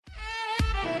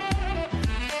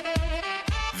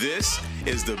This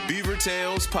is the Beaver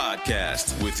Tales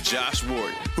Podcast with Josh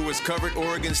Ward, who has covered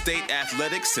Oregon State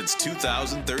athletics since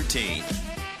 2013.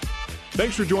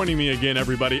 Thanks for joining me again,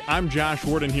 everybody. I'm Josh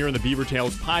Warden here in the Beaver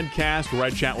Tales Podcast, where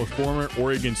I chat with former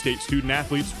Oregon State student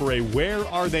athletes for a Where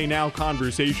Are They Now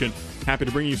conversation. Happy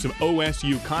to bring you some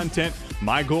OSU content.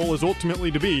 My goal is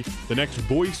ultimately to be the next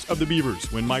voice of the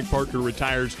Beavers when Mike Parker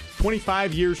retires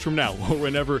 25 years from now, or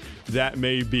whenever that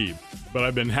may be. But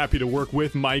I've been happy to work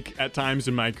with Mike at times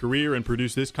in my career and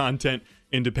produce this content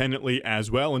independently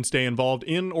as well and stay involved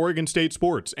in Oregon State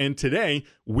sports. And today,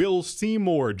 Will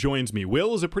Seymour joins me.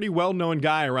 Will is a pretty well-known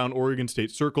guy around Oregon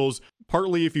State circles,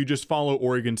 partly if you just follow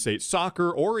Oregon State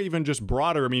soccer or even just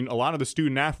broader. I mean, a lot of the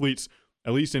student athletes,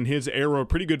 at least in his era,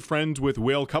 pretty good friends with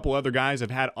Will. A couple other guys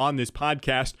I've had on this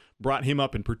podcast brought him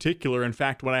up in particular. In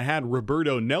fact, when I had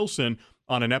Roberto Nelson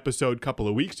on an episode a couple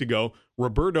of weeks ago,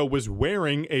 Roberto was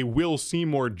wearing a Will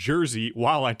Seymour jersey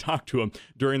while I talked to him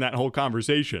during that whole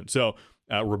conversation. So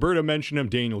Roberto mentioned him.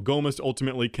 Daniel Gomez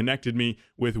ultimately connected me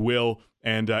with Will,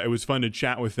 and it was fun to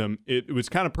chat with him. It was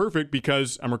kind of perfect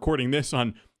because I'm recording this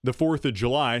on the 4th of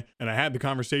July, and I had the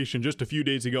conversation just a few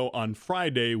days ago on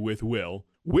Friday with Will.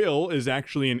 Will is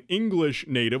actually an English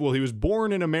native. Well, he was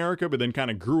born in America, but then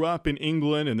kind of grew up in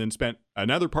England and then spent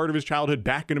another part of his childhood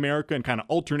back in America and kind of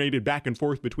alternated back and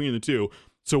forth between the two.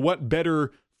 So what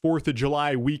better 4th of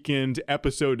July weekend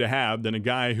episode to have than a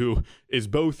guy who is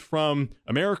both from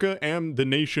America and the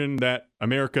nation that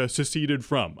America seceded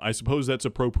from? I suppose that's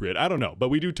appropriate. I don't know. But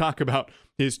we do talk about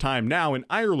his time now in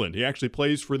Ireland. He actually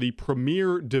plays for the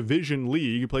Premier Division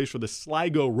League. He plays for the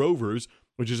Sligo Rovers,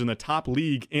 which is in the top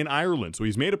league in Ireland. So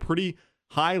he's made a pretty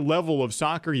high level of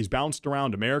soccer. He's bounced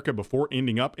around America before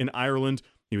ending up in Ireland.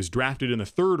 He was drafted in the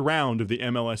 3rd round of the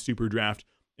MLS Super Draft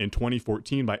in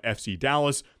 2014 by FC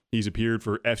Dallas. He's appeared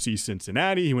for FC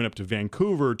Cincinnati. He went up to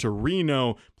Vancouver, to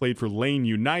Reno, played for Lane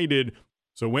United.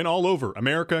 So went all over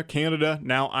America, Canada,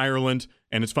 now Ireland.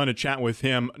 And it's fun to chat with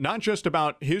him, not just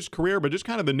about his career, but just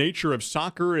kind of the nature of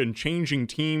soccer and changing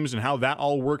teams and how that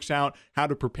all works out, how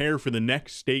to prepare for the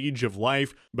next stage of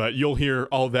life. But you'll hear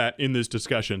all that in this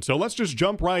discussion. So let's just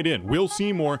jump right in. Will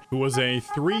Seymour, who was a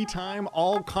 3-time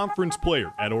all-conference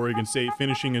player at Oregon State,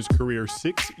 finishing his career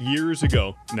 6 years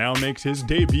ago, now makes his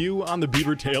debut on the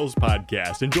Beaver Tales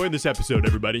Podcast. Enjoy this episode,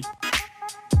 everybody.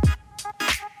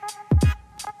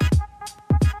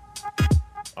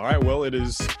 All right, well, it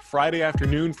is Friday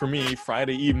afternoon for me,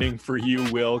 Friday evening for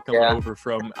you, Will, coming over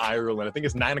from Ireland. I think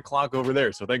it's 9 o'clock over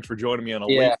there, so thanks for joining me on a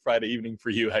late Friday evening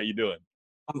for you. How you doing?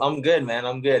 I'm good, man.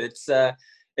 I'm good. It's it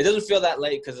doesn't feel that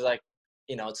late because, like,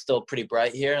 you know, it's still pretty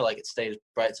bright here. Like, it stays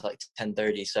bright till like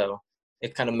 10:30, so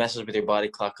it kind of messes with your body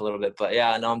clock a little bit. But,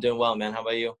 yeah, no, I'm doing well, man. How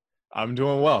about you? I'm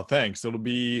doing well, thanks. It'll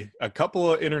be a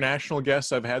couple of international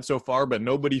guests I've had so far, but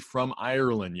nobody from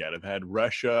Ireland yet. I've had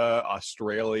Russia,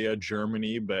 Australia,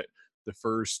 Germany, but the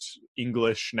first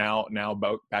English now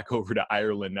back over to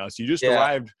Ireland now. So you just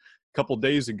arrived a couple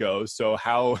days ago. So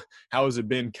how has it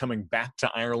been coming back to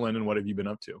Ireland, and what have you been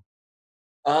up to?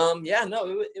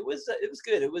 It was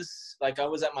good. It was like I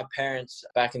was at my parents'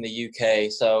 back in the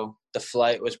UK, so the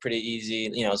flight was pretty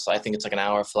easy. You know, so I think it's like an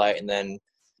hour flight, and then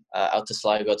out to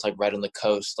Sligo, it's like right on the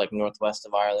coast, like northwest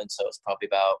of Ireland. So it's probably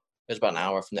about an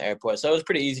hour from the airport. So it was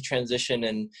pretty easy transition,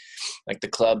 and like the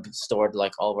club stored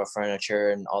like all of our furniture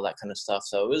and all that kind of stuff.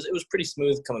 So it was pretty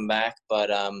smooth coming back.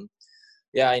 But I've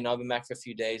been back for a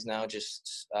few days now,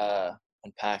 just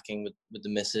unpacking with the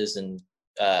missus, and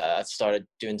I've started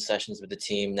doing sessions with the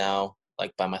team now,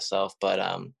 like by myself. But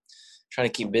trying to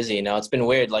keep busy. You know, it's been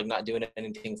weird, like not doing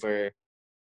anything for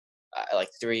like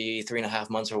 3.5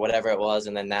 months or whatever it was,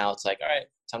 and then now it's like, all right,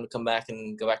 time to come back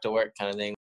and go back to work, kind of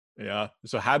thing. Yeah.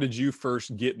 So how did you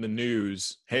first get the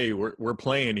news, hey, we're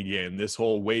playing again, this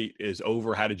whole wait is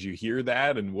over? How did you hear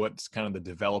that, and what's kind of the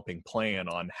developing plan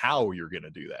on how you're going to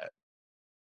do that?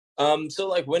 So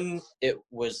like when it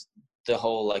was the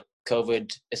whole like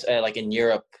COVID, like in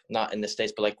Europe, not in the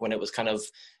States, but like when it was kind of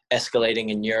escalating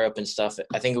in Europe and stuff,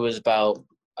 I think it was about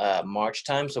March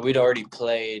time. So we'd already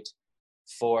played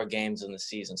 4 games in the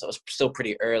season, so it was still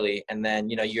pretty early. And then,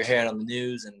 you know, you're hearing on the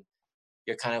news and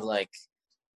you're kind of like,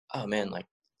 oh man, like,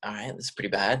 all right, this is pretty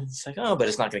bad. It's like, oh, but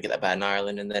it's not going to get that bad in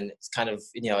Ireland. And then it's kind of,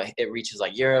 you know, it reaches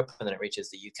like Europe, and then it reaches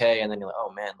the UK, and then you're like,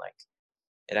 oh man, like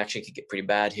it actually could get pretty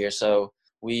bad here. So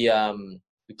we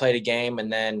played a game,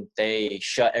 and then they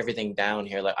shut everything down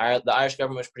here. Like the Irish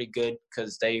government was pretty good,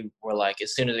 because they were like,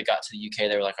 as soon as it got to the UK,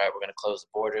 they were like, all right, we're going to close the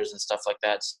borders and stuff like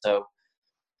that. So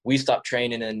we stopped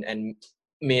training, and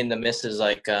me and the missus,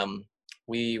 like,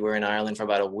 we were in Ireland for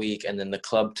about a week, and then the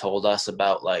club told us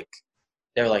about, like,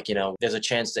 they were like, you know, there's a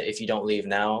chance that if you don't leave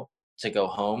now to go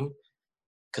home,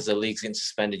 because the league's getting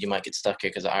suspended, you might get stuck here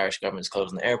because the Irish government's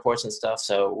closing the airports and stuff.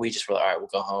 So we just were like, all right, we'll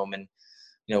go home. And,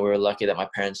 we were lucky that my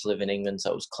parents live in England,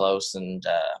 so it was close. And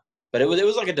but it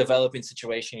was like a developing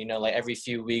situation, like every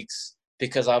few weeks,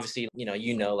 because obviously,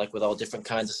 like with all different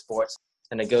kinds of sports,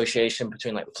 the negotiation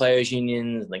between like the players'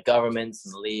 unions and the governments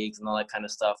and the leagues and all that kind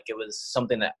of stuff. It was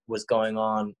something that was going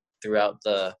on throughout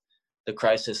the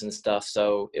crisis and stuff.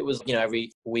 So it was,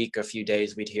 every week or a few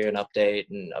days we'd hear an update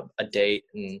and a date,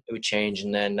 and it would change.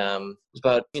 And then it was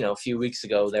about, a few weeks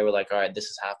ago, they were like, all right, this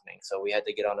is happening. So we had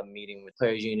to get on a meeting with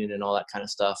players union and all that kind of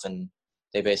stuff. And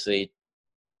they basically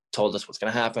told us what's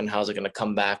going to happen, how's it going to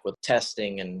come back with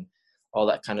testing and all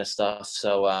that kind of stuff.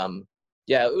 So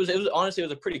yeah, it was honestly, it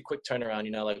was a pretty quick turnaround.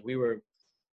 Like we were,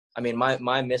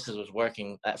 my missus was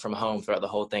working from home throughout the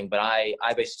whole thing, but I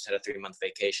basically had a 3-month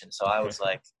vacation. So I was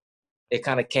like, it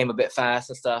kind of came a bit fast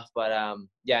and stuff, but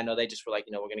yeah, no, they just were like,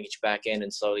 we're going to get you back in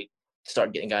and slowly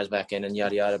start getting guys back in and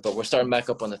yada, yada. But we're starting back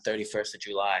up on the 31st of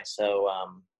July. So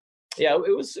yeah,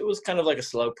 it was kind of like a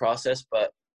slow process,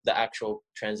 but the actual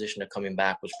transition to coming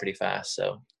back was pretty fast.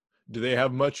 So do they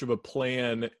have much of a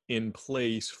plan in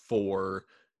place for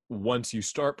once you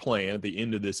start playing at the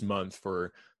end of this month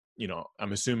for,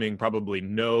 I'm assuming probably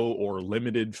no or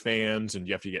limited fans, and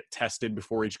you have to get tested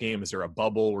before each game? Is there a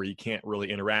bubble where you can't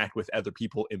really interact with other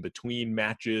people in between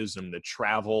matches, and the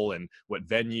travel and what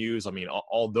venues?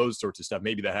 All those sorts of stuff.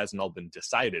 Maybe that hasn't all been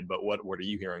decided, but what are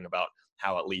you hearing about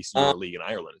how at least your league in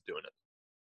Ireland is doing it?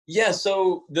 Yeah,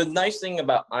 so the nice thing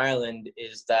about Ireland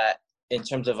is that in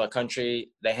terms of a country,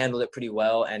 they handled it pretty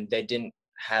well, and they didn't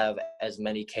have as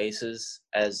many cases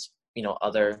as,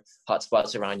 other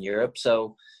hotspots around Europe.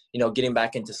 So, getting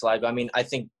back into Sligo, I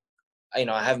think,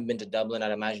 I haven't been to Dublin.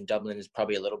 I'd imagine Dublin is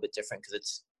probably a little bit different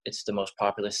because it's the most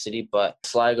populous city. But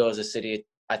Sligo is a city,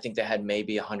 I think they had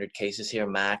maybe 100 cases here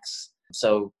max.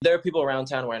 So there are people around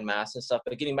town wearing masks and stuff.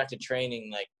 But getting back to training,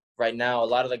 like right now, a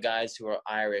lot of the guys who are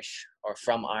Irish or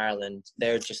from Ireland,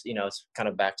 they're just, it's kind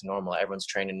of back to normal. Everyone's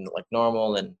training like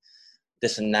normal and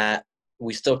this and that.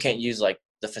 We still can't use like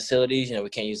the facilities. We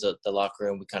can't use the locker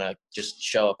room. We kind of just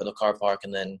show up in the car park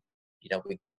and then,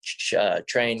 we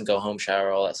train, go home, shower,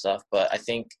 all that stuff. But I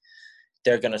think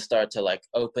they're going to start to like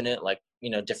open it, like,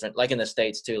 different, like in the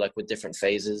States too, like with different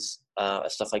phases,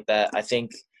 stuff like that. I think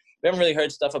we haven't really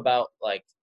heard stuff about like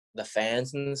the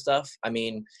fans and stuff.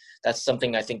 That's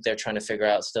something I think they're trying to figure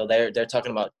out still. They're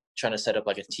talking about trying to set up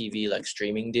like a TV, like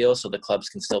streaming deal so the clubs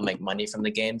can still make money from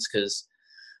the games. Cause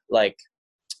like,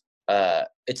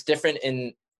 it's different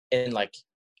in like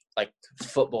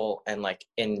football and like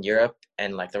in Europe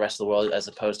and like the rest of the world as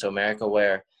opposed to America,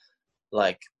 where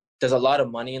like there's a lot of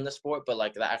money in the sport, but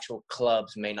like the actual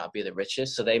clubs may not be the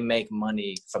richest. So they make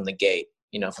money from the gate,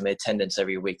 from the attendance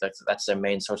every week. Like that's their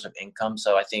main source of income.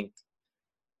 So I think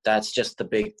that's just the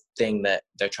big thing that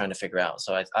they're trying to figure out.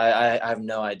 So I have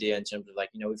no idea in terms of like,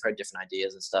 we've heard different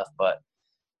ideas and stuff, but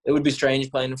it would be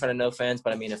strange playing in front of no fans.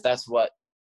 But if that's what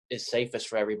is safest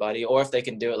for everybody, or if they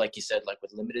can do it, like you said, like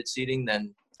with limited seating,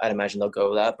 then I'd imagine they'll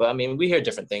go with that. But we hear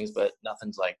different things, but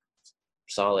nothing's like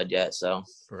solid yet. So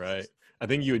right. I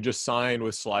think you had just signed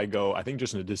with Sligo, I think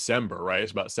just in December, right?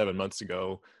 It's about 7 months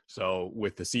ago. So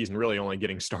with the season really only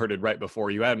getting started right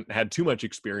before, you hadn't had too much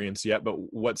experience yet, but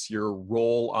what's your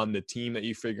role on the team that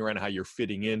you figure out how you're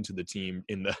fitting into the team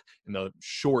in the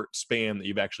short span that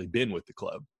you've actually been with the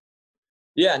club?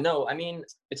 Yeah, no,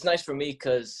 it's nice for me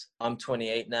because I'm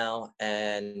 28 now,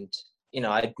 and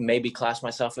I maybe class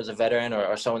myself as a veteran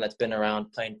or someone that's been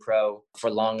around playing pro for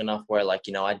long enough where like,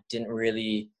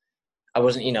 I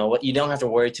wasn't, you don't have to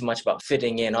worry too much about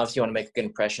fitting in. Obviously you want to make a good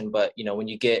impression, but when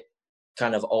you get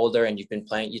kind of older and you've been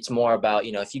playing, it's more about,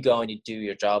 if you go and you do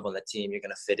your job on the team, you're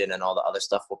going to fit in and all the other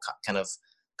stuff will kind of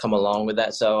come along with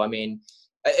that. So,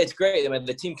 it's great.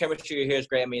 The team chemistry here is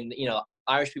great.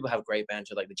 Irish people have great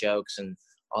banter, like the jokes and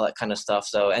all that kind of stuff.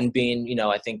 So, and being,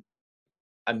 I think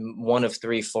I'm one of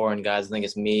 3 foreign guys. I think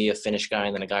it's me, a Finnish guy,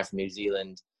 and then a guy from New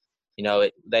Zealand.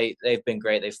 They've been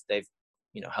great. They've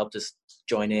helped us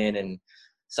join in and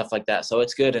stuff like that. So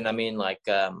it's good. And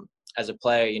as a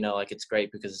player, it's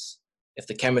great because if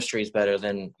the chemistry is better,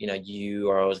 then, you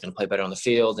are always going to play better on the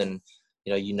field and,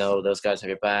 those guys have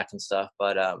your back and stuff.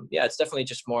 But yeah, it's definitely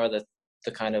just more the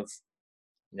kind of,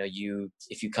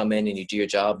 if you come in and you do your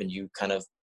job and you kind of,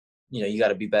 you got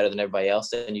to be better than everybody else,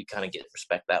 then you kind of get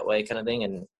respect that way kind of thing,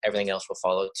 and everything else will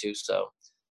follow too. So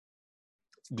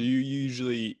do you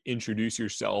usually introduce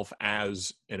yourself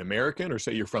as an American or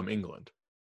say you're from England?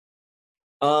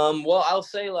 Well, I'll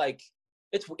say like,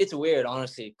 it's weird,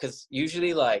 honestly, because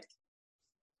usually like,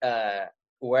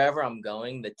 wherever I'm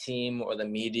going, the team or the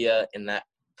media in that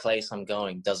place I'm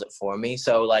going does it for me.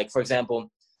 So like, for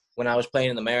example, when I was playing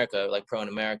in America, like pro in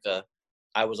America,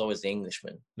 I was always the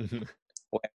Englishman. Mm-hmm.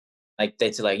 Like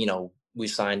they'd say, like, you know, we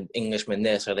signed Englishman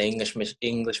this, or the English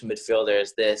midfielder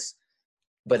is this.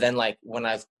 But then, like, when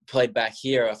I've played back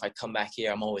here, if I come back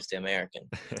here, I'm always the American.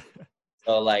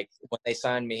 So, like, when they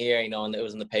signed me here, you know, and it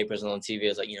was in the papers and on TV, it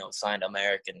was like, you know, signed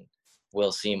American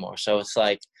Will Seymour. So it's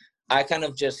like, I kind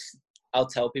of I'll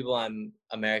tell people I'm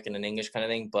American and English kind of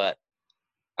thing, but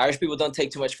Irish people don't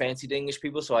take too much fancy to English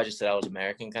people, so I just said I was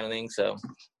American kind of thing. So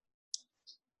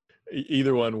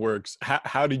Either one works.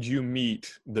 How did you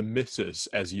meet the missus,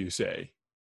 as you say?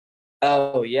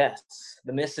 Oh, yes,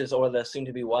 the missus, or the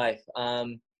soon-to-be wife.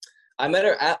 I met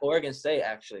her at Oregon State,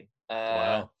 actually.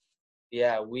 Wow.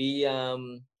 Yeah, we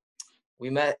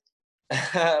met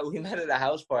we met at a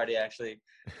house party, actually.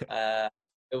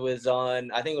 It was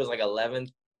on, I think it was like 11th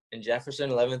and Jefferson,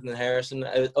 11th and Harrison.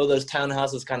 Those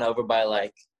townhouses kind of over by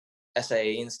like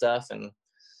SAE and stuff. And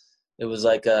it was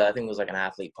like, I think it was like an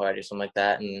athlete party or something like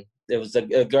that. And there was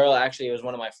a girl, actually, it was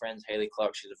one of my friends, Haley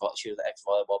Clark. She was an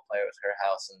ex-volleyball player. It was her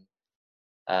house.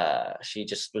 And she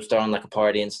just was throwing like a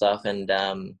party and stuff. And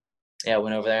yeah, I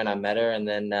went over there and I met her. And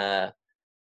then I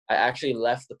actually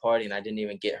left the party and I didn't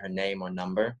even get her name or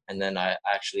number. And then I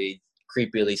actually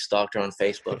creepily stalked her on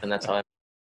Facebook. And that's how I.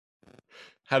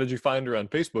 How did you find her on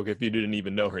Facebook if you didn't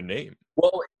even know her name?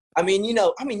 Well, I mean,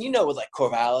 with like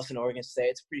Corvallis and Oregon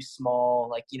State, it's pretty small.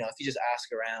 Like, you know, if you just ask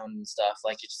around and stuff,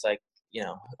 like, it's just like, you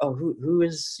know, oh, who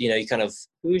is, you know, you kind of,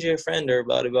 who's your friend or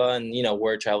blah, blah, blah. And, you know,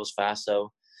 word travels fast.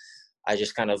 So I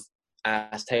just kind of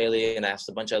asked Haley and asked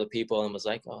a bunch of other people and was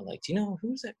like, oh, like, do you know,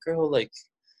 who's that girl? Like,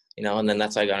 you know, and then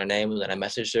that's how I got her name. And then I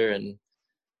messaged her, and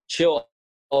she'll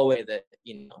always that,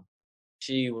 you know,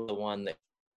 she was the one that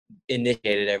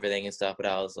initiated everything and stuff. But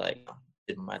I was like,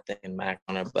 did my thing and Mac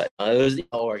on her. But it was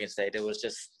Oregon State. It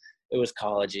was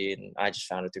collegey, and I just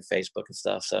found it through Facebook and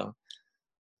stuff. So.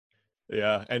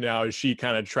 Yeah. And now has she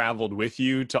kind of traveled with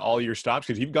you to all your stops?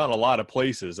 Because you've gone a lot of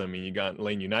places. I mean, you got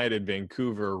Lane United,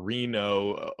 Vancouver,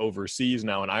 Reno, overseas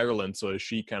now in Ireland. So has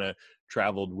she kind of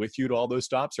traveled with you to all those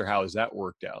stops, or how has that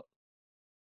worked out?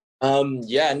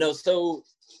 Yeah, no. So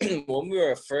when we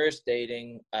were first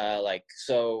dating, I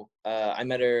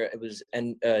met her, it was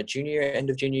end of junior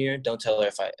year. Don't tell her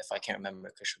if I can't remember,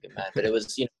 because she'll get mad. But it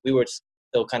was, you know, we were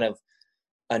still kind of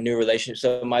a new relationship.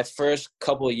 So my first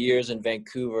couple of years in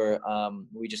Vancouver,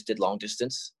 we just did long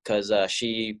distance, because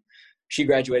she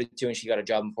graduated too, and she got a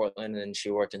job in Portland, and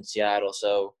she worked in Seattle.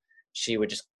 So she would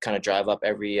just kind of drive up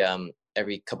every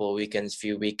couple of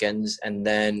few weekends. And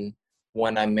then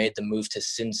when I made the move to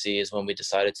Cincy is when we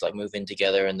decided to like move in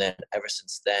together. And then ever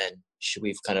since then,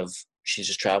 she's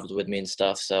just traveled with me and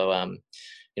stuff. So, you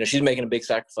know, she's making a big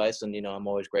sacrifice, and, you know, I'm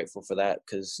always grateful for that,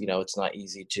 because, you know, it's not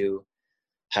easy to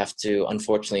have to,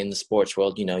 unfortunately, in the sports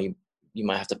world, you know, you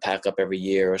might have to pack up every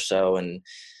year or so. And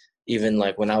even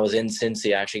like when I was in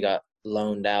Cincy, I actually got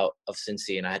loaned out of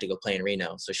Cincy and I had to go play in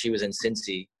Reno. So she was in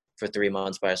Cincy for 3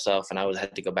 months by herself, and I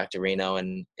had to go back to Reno.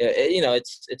 And you know,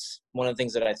 it's one of the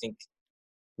things that I think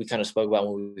we kind of spoke about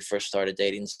when we first started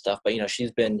dating and stuff. But, you know,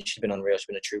 she's been unreal. She's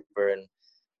been a trooper, and,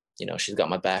 you know, she's got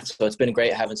my back. So it's been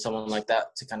great having someone like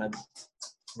that to kind of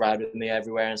ride with me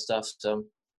everywhere and stuff. So.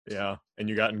 Yeah. And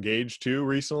you got engaged too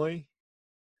recently?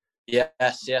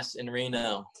 Yes, in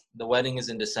Reno. The wedding is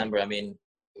in December. I mean,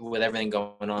 with everything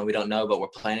going on, we don't know, but we're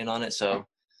planning on it. So,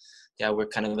 yeah, we're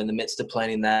kind of in the midst of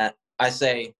planning that. I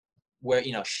say where,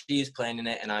 you know, she's planning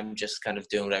it, and I'm just kind of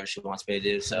doing whatever she wants me to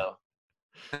do. So.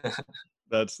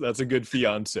 That's a good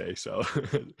fiance. So,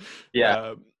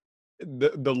 yeah.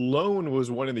 The loan was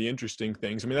one of the interesting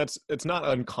things. I mean, it's not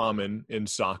uncommon in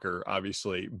soccer,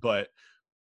 obviously, but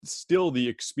still the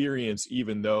experience,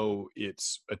 even though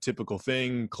it's a typical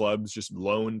thing, clubs just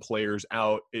loan players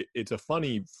out. It's a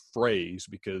funny phrase,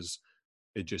 because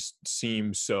it just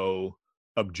seems so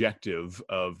objective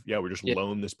of, yeah, we're just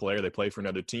loan this player, they play for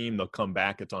another team, they'll come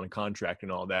back, it's on a contract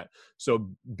and all that.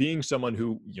 So being someone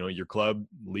who, you know, your club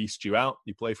leased you out,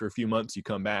 you play for a few months, you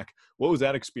come back. What was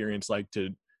that experience like to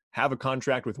have a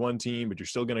contract with one team, but you're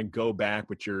still going to go back,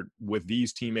 but you're with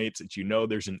these teammates that, you know,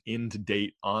 there's an end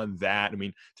date on that? I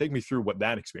mean, take me through what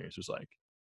that experience was like.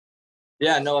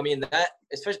 Yeah, no, I mean, that,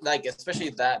 especially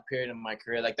that period of my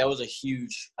career, like, that was a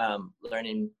huge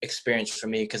learning experience for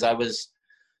me, because I was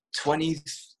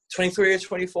 23 or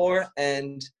 24,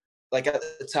 and like at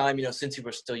the time, you know, since we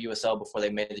were still USL before they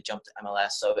made the jump to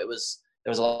MLS, so there was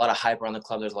a lot of hype around the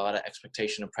club, there's a lot of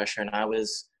expectation and pressure, and I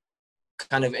was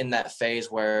kind of in that phase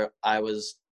where I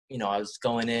was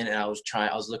going in and I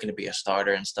was looking to be a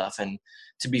starter and stuff. And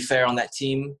to be fair, on that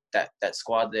team, that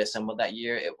squad they assembled that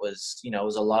year, it was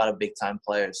a lot of big time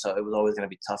players. So it was always going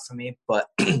to be tough for me. But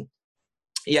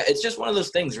Yeah, it's just one of those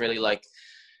things really, like,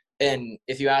 and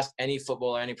if you ask any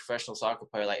football or any professional soccer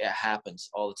player, like, it happens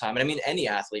all the time. And I mean, any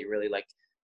athlete really, like,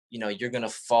 you're going to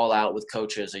fall out with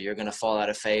coaches or you're going to fall out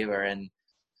of favor. And,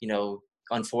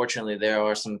 unfortunately, there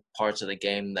are some parts of the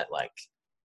game that, like,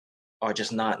 are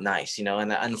just not nice, and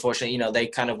unfortunately, they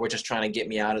kind of were just trying to get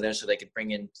me out of there so they could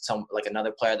bring in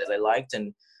another player that they liked.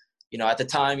 And, at the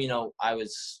time, I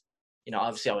was,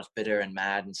 obviously I was bitter and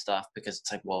mad and stuff because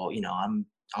it's like, well,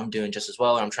 I'm doing just as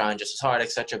well, or I'm trying just as hard,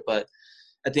 etc. But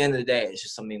at the end of the day, it's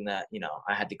just something that,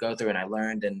 I had to go through and I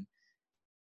learned. And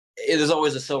there's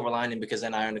always a silver lining because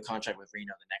then I earned a contract with Reno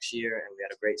the next year and we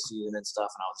had a great season and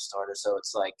stuff and I was a starter. So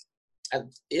it's like,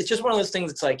 it's just one of those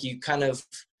things. It's like you kind of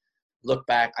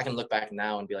I can look back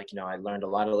now and be like, I learned a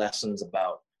lot of lessons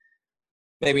about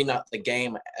maybe not the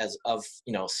game as of,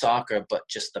 soccer, but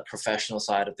just the professional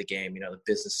side of the game, the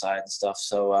business side and stuff.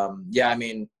 So, yeah, I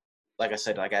mean, like I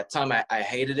said, like at the time I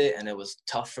hated it and it was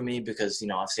tough for me because,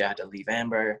 obviously I had to leave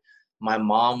Amber. My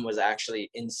mom was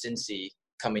actually in Cincy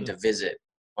coming to visit,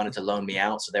 wanted to loan me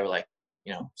out. So they were like,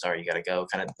 sorry, you got to go,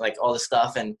 kind of like all this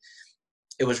stuff. And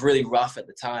it was really rough at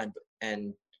the time.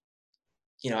 And,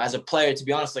 as a player, to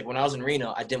be honest, like when I was in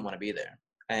Reno, I didn't want to be there.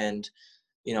 And,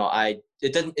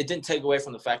 it didn't take away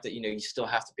from the fact that, you still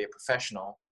have to be a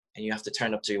professional and you have to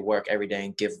turn up to your work every day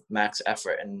and give max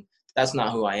effort. And that's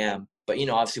not who I am. But,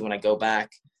 obviously when I go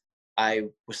back, I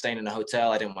was staying in a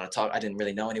hotel. I didn't want to talk. I didn't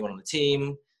really know anyone on the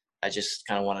team. I just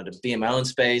kind of wanted to be in my own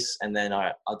space. And then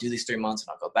I'll do these 3 months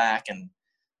and I'll go back.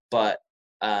 But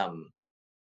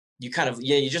you kind of,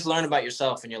 you just learn about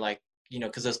yourself and you're like,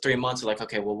 because those 3 months are like,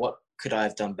 okay, well, what could I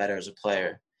have done better as a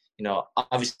player?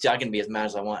 Obviously I can be as mad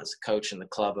as I want as a coach in the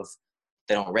club if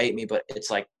they don't rate me. But it's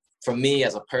like, for me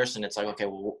as a person, it's like, okay,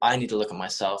 well, I need to look at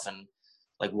myself and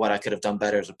like what I could have done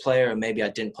better as a player. And maybe I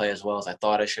didn't play as well as I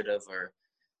thought I should have.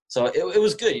 So it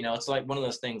was good. It's like one of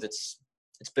those things it's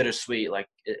bittersweet. Like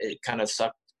it kind of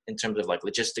sucked in terms of like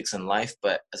logistics in life.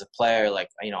 But as a player, like,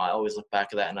 I always look back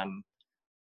at that and I'm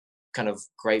kind of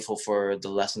grateful for the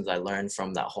lessons I learned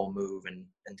from that whole move and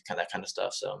that kind of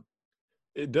stuff. So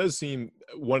it does seem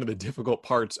one of the difficult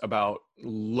parts about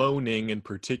loaning in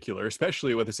particular,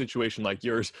 especially with a situation like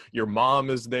yours. Your mom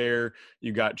is there,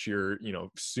 you got your, your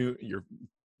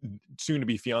soon to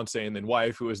be fiance and then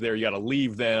wife who is there. You got to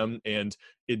leave them. And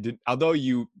although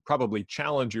you probably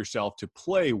challenge yourself to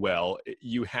play well,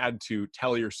 you had to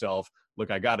tell yourself,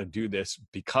 look, I got to do this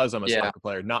because I'm a soccer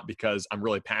player, not because I'm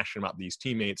really passionate about these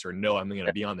teammates or no, I'm going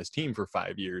to be on this team for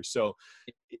 5 years. So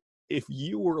if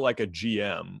you were like a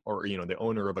GM or, the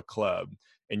owner of a club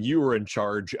and you were in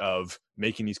charge of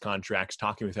making these contracts,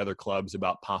 talking with other clubs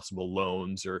about possible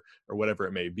loans or whatever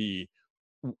it may be,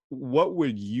 what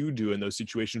would you do in those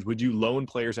situations? Would you loan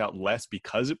players out less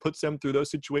because it puts them through those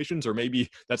situations? Or maybe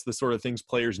that's the sort of things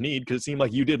players need, because it seemed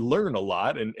like you did learn a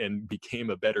lot and became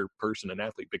a better person and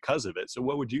athlete because of it. So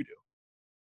what would you do?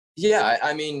 Yeah,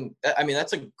 I mean,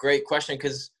 that's a great question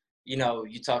because,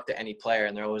 you talk to any player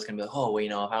and they're always going to be like, oh,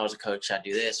 well, if I was a coach, I'd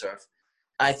do this. Or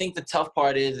I think the tough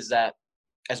part is that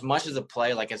as much as a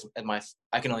play, like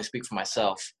I can only speak for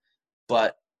myself,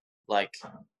 but like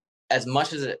as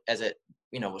much as it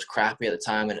was crappy at the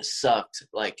time and it sucked,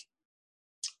 like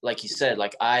you said,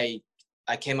 like I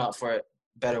came out for it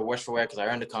better, worse for wear, because I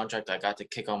earned a contract. I got to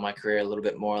kick on my career a little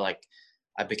bit more. Like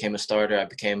I became a starter. I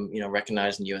became,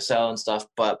 recognized in USL and stuff.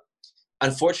 But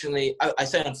unfortunately, I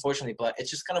say unfortunately, but it's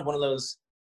just kind of one of those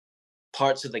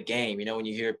parts of the game, when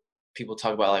you hear people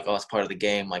talk about like, oh, it's part of the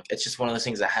game. Like, it's just one of those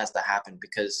things that has to happen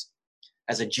because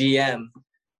as a GM,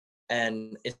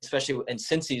 and especially in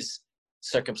Cincy's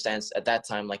circumstance at that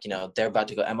time, like, they're about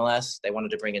to go MLS. They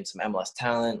wanted to bring in some MLS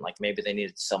talent. Like maybe they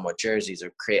needed to sell more jerseys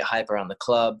or create hype around the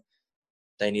club.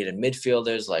 They needed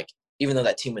midfielders, like even though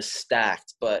that team was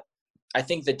stacked. But I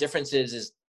think the difference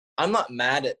is I'm not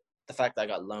mad at the fact that I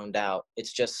got loaned out.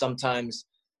 It's just sometimes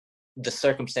the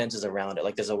circumstances around it,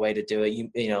 like there's a way to do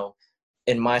it. You know,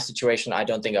 in my situation, I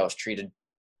don't think I was treated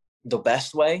the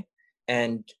best way.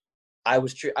 And there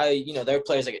are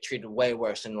players that get treated way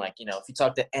worse. And like, if you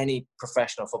talk to any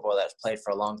professional footballer that's played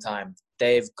for a long time,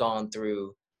 they've gone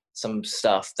through some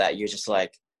stuff that you're just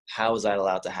like, how is that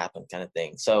allowed to happen kind of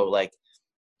thing. So like,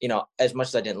 as much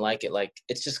as I didn't like it, like,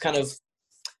 it's just kind of,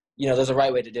 there's a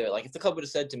right way to do it. Like if the club would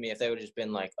have said to me, if they would have just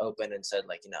been like open and said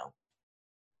like,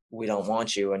 we don't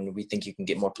want you and we think you can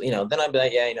get more, then I'd be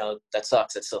like, yeah, that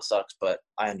sucks. It still sucks, but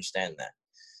I understand that.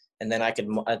 And then I could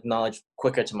acknowledge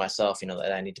quicker to myself,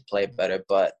 that I need to play better.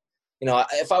 But,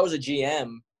 if I was a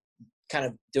GM kind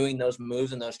of doing those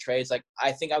moves and those trades, like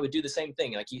I think I would do the same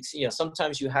thing. Like,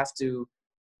 sometimes you have to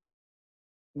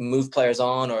move players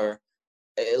on or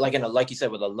like you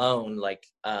said, with a loan, like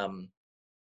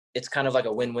it's kind of like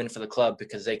a win-win for the club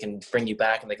because they can bring you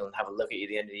back and they can have a look at you at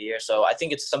the end of the year. So I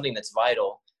think it's something that's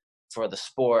vital for the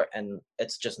sport, and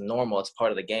it's just normal. It's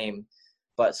part of the game.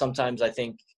 But sometimes I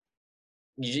think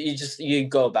you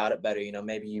go about it better.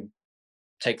 Maybe you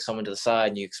take someone to the side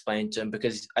and you explain to them,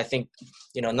 because I think,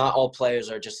 not all players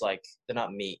are just like, they're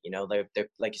not meat, they're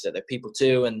like you said, they're people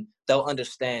too, and they'll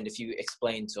understand if you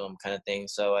explain to them, kind of thing.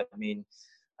 So, maybe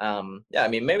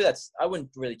I wouldn't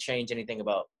really change anything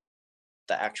about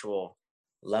the actual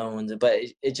loans, but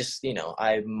it just,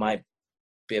 I might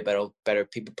be a better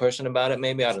people person about it.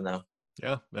 Maybe, I don't know.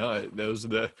 Yeah, no,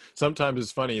 sometimes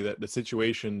it's funny that the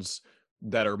situations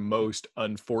that are most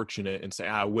unfortunate and say,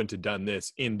 I wouldn't have done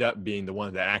this, end up being the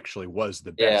one that actually was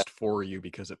the best for you,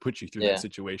 because it puts you through that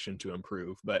situation to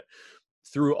improve. But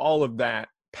through all of that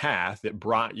path, it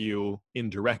brought you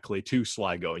indirectly to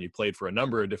Sligo, and you played for a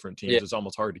number of different teams. It's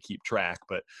almost hard to keep track,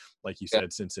 but like you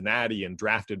said, Cincinnati, and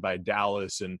drafted by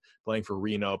Dallas, and playing for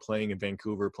Reno, playing in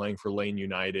Vancouver, playing for Lane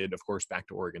United, of course, back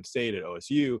to Oregon State at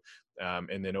OSU,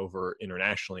 and then over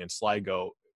internationally in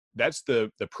Sligo. That's the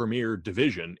premier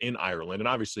division in Ireland. And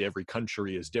obviously every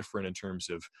country is different in terms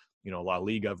of, La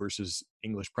Liga versus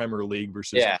English Premier League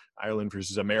versus Ireland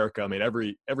versus America. I mean,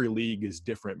 every league is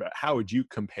different, but how would you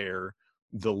compare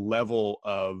the level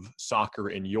of soccer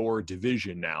in your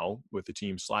division now with the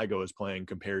team Sligo is playing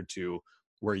compared to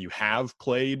where you have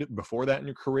played before that in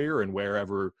your career, and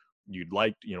wherever you'd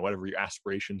like, whatever your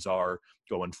aspirations are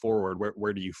going forward,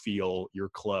 where do you feel your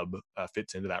club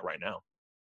fits into that right now?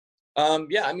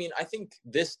 I think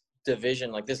this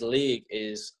division, like this league,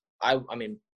 is,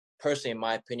 personally, in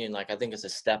my opinion, like, I think it's a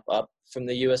step up from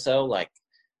the USL. Like,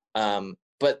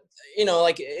 but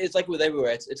it's like with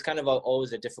everywhere. It's kind of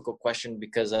always a difficult question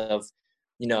because of,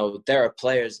 there are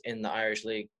players in the Irish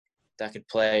league that could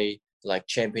play like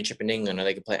Championship in England, or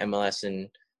they could play MLS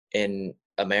in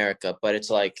America. But it's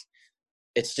like,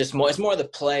 it's more the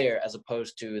player as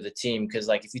opposed to the team. Because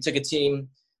like, if you took a team,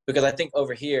 because I think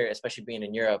over here, especially being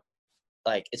in Europe,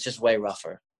 like, it's just way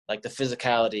rougher. Like, the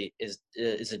physicality is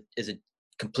a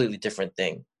completely different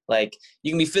thing. Like,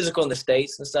 you can be physical in the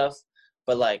States and stuff,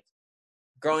 but like,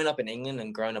 growing up in England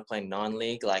and growing up playing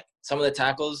non-league, like, some of the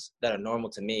tackles that are normal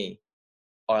to me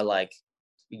are like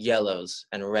yellows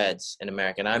and reds in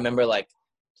America. And I remember like,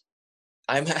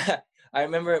 I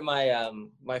remember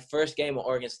my first game at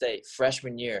Oregon State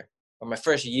freshman year, or my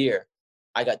first year,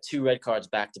 I got 2 red cards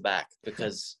back to back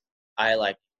because I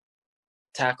like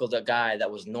tackled a guy that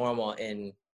was normal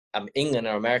in England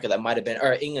or America that might have been,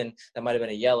 or England that might have been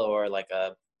a yellow, or like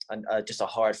just a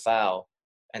hard foul,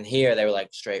 and here they were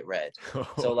like straight red.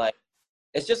 So like,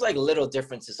 it's just like little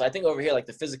differences. So I think over here, like,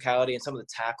 the physicality and some of the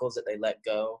tackles that they let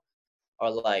go are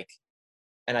like,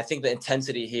 and I think the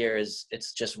intensity here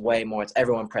it's just way more. It's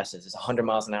everyone presses. It's 100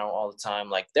 miles an hour all the time.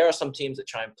 Like, there are some teams that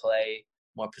try and play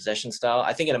more possession style.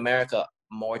 I think in America,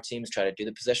 more teams try to do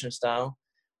the possession style.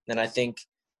 And I think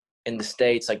in the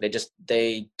States, like,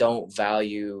 they don't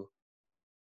value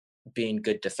being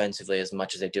good defensively as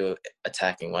much as they do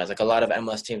attacking wise. Like, a lot of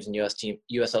MLS teams and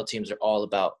USL teams are all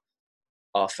about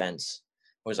offense.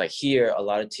 Whereas like here, a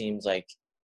lot of teams, like,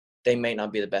 they may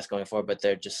not be the best going forward, but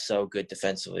they're just so good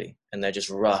defensively, and they're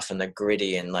just rough and they're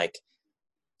gritty, and like,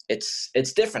 it's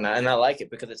different. And I like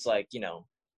it because it's like,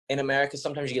 in America,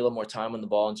 sometimes you get a little more time on the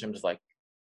ball in terms of like,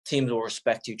 teams will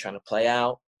respect you trying to play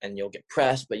out, and you'll get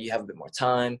pressed, but you have a bit more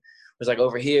time. Whereas like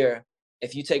over here,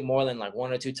 if you take more than like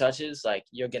 1 or 2 touches, like,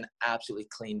 you're getting absolutely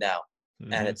cleaned out.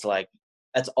 Mm-hmm. And it's like,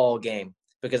 that's all game,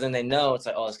 because then they know it's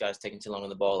like, oh, this guy's taking too long on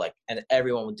the ball, like, and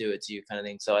everyone will do it to you, kind of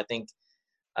thing. So I think,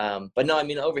 but no,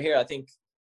 over here, I think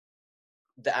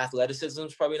the athleticism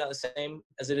is probably not the same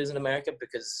as it is in America,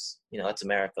 because, that's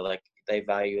America. Like, they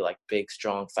value like big,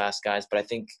 strong, fast guys. But I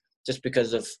think just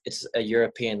because of it's a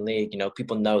European league,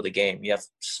 people know the game. You have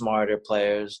smarter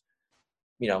players,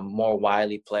 more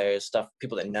wily players,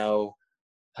 people that know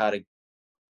how to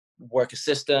work a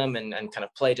system and kind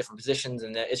of play different positions.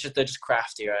 And they're just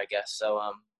craftier, I guess. So,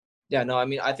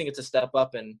 I think it's a step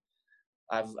up, and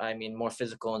more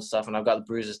physical and stuff, and I've got the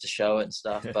bruises to show it and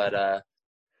stuff. But, I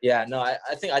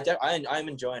think I'm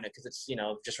enjoying it because it's,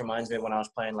 just reminds me of when I was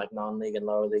playing like non-league and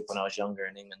lower league when I was younger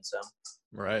in England. So.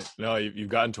 Right. No, you've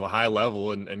gotten to a high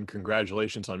level, and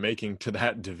congratulations on making to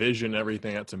that division,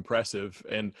 everything. That's impressive.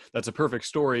 And that's a perfect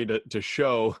story to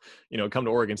show, come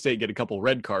to Oregon State, get a couple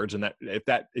red cards. And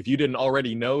if you didn't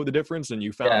already know the difference and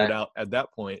you found it out at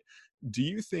that point, do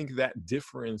you think that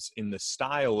difference in the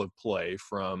style of play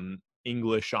from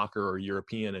English soccer or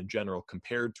European in general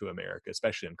compared to America,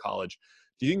 especially in college,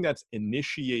 do you think that's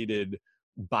initiated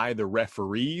by the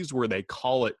referees, where they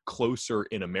call it closer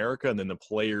in America and then the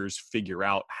players figure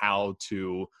out how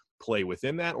to play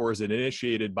within that, or is it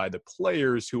initiated by the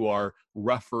players who are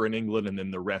rougher in England, and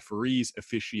then the referees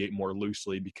officiate more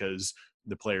loosely because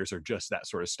the players are just that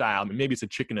sort of style? I mean, maybe it's a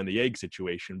chicken and the egg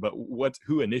situation, but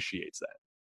who initiates that?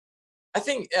 I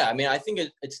think, I think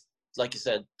it's like you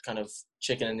said, kind of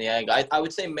chicken and the egg. I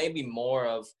would say maybe more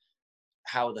of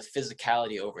how the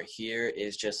physicality over here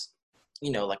is just,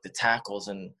 like the tackles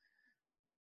and,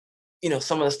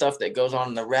 some of the stuff that goes on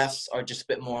in the refs are just a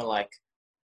bit more like,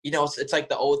 it's like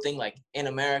the old thing, like in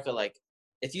America, like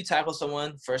if you tackle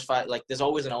someone first fight, like there's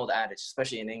always an old adage,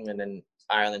 especially in England and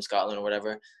Ireland, Scotland or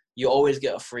whatever, you always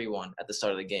get a free one at the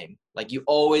start of the game. Like you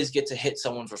always get to hit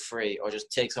someone for free or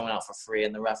just take someone out for free.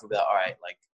 And the ref will be like, all right,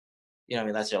 like,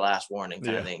 that's your last warning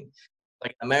kind of thing.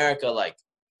 Like America, like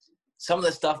some of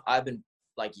the stuff I've been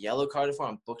like yellow carded for,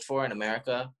 I'm booked for in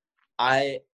America.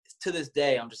 To this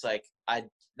day, I'm just like,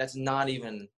 that's not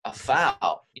even a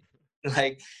foul.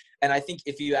 Like, and I think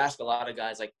if you ask a lot of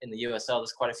guys, like in the USL,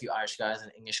 there's quite a few Irish guys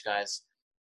and English guys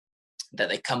that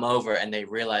they come over and they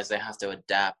realize they have to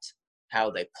adapt how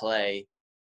they play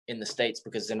in the States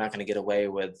because they're not going to get away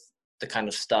with the kind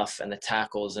of stuff and the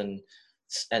tackles and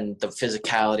the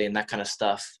physicality and that kind of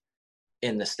stuff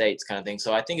in the States kind of thing.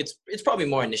 So I think it's probably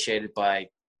more initiated by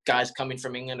guys coming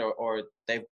from England or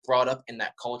they've brought up in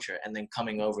that culture and then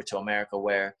coming over to America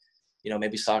where,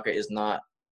 maybe soccer is not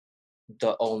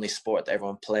the only sport that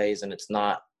everyone plays and it's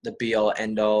not the be all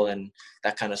end all and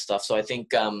that kind of stuff. So I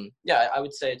think, I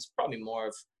would say it's probably more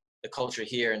of the culture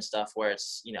here and stuff where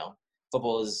it's,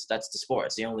 football that's the sport.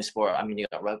 It's the only sport. I mean, you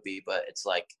got rugby, but it's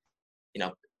like,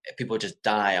 people just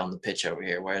die on the pitch over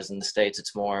here. Whereas in the States,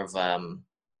 it's more of,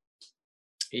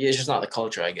 it's just not the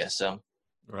culture, I guess. So.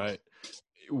 Right.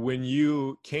 When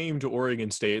you came to Oregon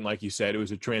State, and like you said, it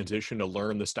was a transition to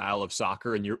learn the style of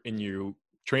soccer, and you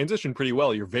transitioned pretty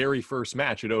well. Your very first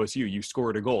match at OSU, you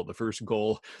scored a goal, the first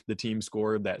goal the team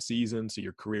scored that season. So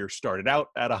your career started out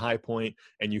at a high point,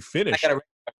 and you finished.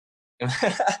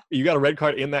 You got a red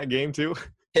card in that game too?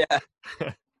 Yeah.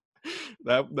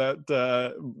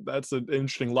 That's an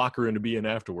interesting locker room to be in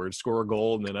afterwards. Score a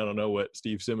goal, and then I don't know what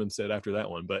Steve Simmons said after that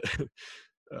one, but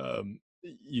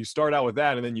you start out with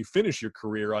that, and then you finish your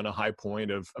career on a high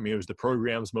point of, it was the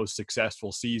program's most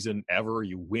successful season ever.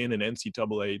 You win an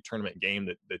NCAA tournament game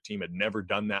that the team had never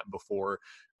done that before.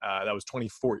 That was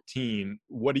 2014.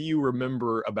 What do you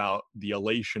remember about the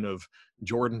elation of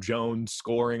Jordan Jones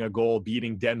scoring a goal,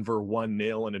 beating Denver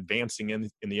 1-0, and advancing in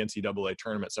the NCAA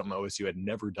tournament, something OSU had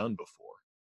never done before?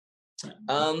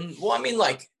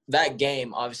 Like that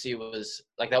game obviously was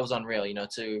like, that was unreal,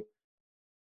 to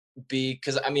be,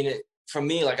 because for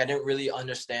me, like I didn't really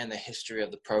understand the history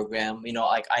of the program.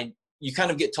 You kind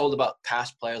of get told about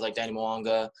past players like Danny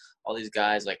Mwanga, all these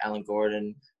guys like Alan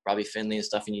Gordon, Robbie Finley and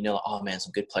stuff, and like, oh man,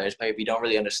 some good players play, but you don't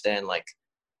really understand like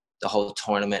the whole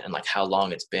tournament and like how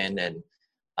long it's been. And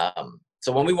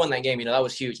so when we won that game, that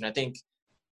was huge. And I think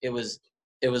it was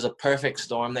a perfect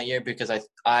storm that year because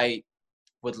I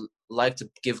would like to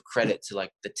give credit to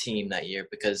like the team that year,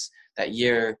 because that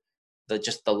year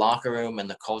just the locker room and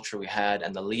the culture we had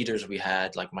and the leaders we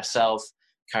had, like myself,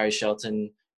 Kyrie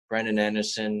Shelton, Brendan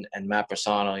Anderson, and Matt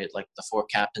Bersano, like the four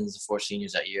captains, the four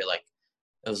seniors that year, like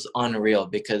it was unreal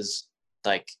because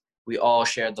like we all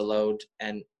shared the load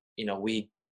and, we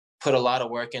put a lot of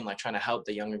work in like trying to help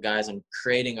the younger guys and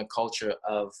creating a culture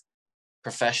of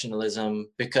professionalism,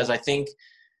 because I think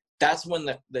that's when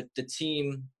the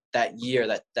team that year,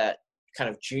 that kind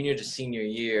of junior to senior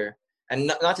year, and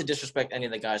not to disrespect any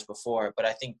of the guys before, but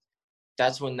I think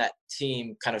that's when that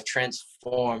team kind of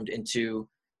transformed into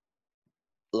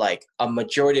like a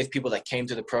majority of people that came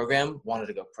to the program wanted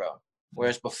to go pro.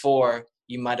 Whereas before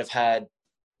you might have had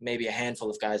maybe a handful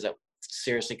of guys that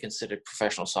seriously considered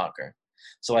professional soccer.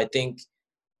 So I think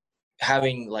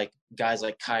having like guys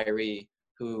like Kyrie,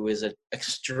 who is an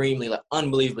extremely, like,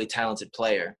 unbelievably talented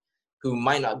player, who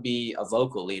might not be a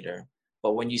vocal leader,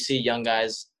 but when you see young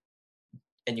guys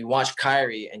and you watch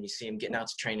Kyrie and you see him getting out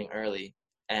to training early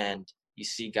and you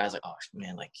see guys like, oh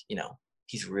man, like,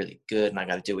 he's really good and I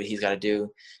got to do what he's got to do.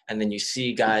 And then you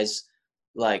see guys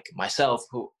like myself,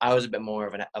 who I was a bit more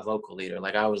of a vocal leader.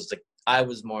 Like I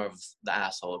was more of the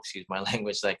asshole, excuse my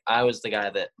language. Like I was the guy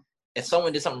that if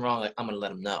someone did something wrong, like I'm going to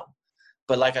let them know.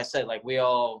 But like I said, like we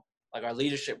all, like our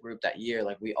leadership group that year,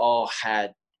 like we all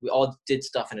did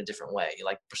stuff in a different way.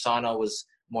 Like Bersano was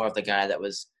more of the guy that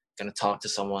was going to talk to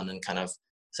someone and kind of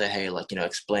say, hey, like,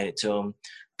 explain it to him.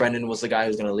 Brendan was the guy who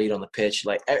was going to lead on the pitch.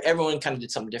 Like everyone kind of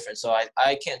did something different. So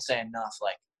I can't say enough,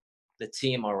 like the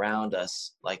team around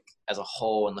us, like as a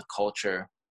whole, and the culture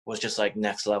was just like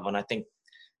next level. And I think,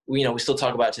 we still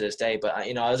talk about it to this day, but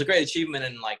it was a great achievement.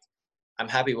 And like, I'm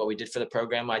happy what we did for the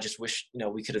program. I just wish,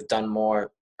 we could have done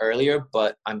more earlier,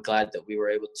 but I'm glad that we were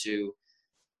able to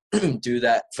do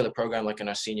that for the program, like in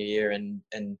our senior year, and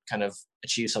kind of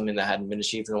achieve something that hadn't been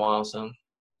achieved in a while. So.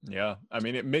 Yeah. I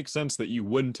mean, it makes sense that you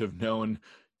wouldn't have known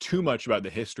too much about the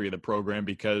history of the program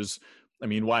because, I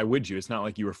mean, why would you? It's not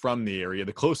like you were from the area.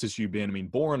 The closest you've been, I mean,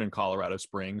 born in Colorado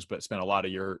Springs, but spent a lot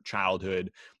of your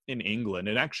childhood in England.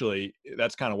 And actually,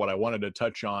 that's kind of what I wanted to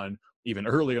touch on even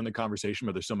earlier in the conversation,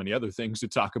 but there's so many other things to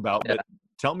talk about. Yeah. But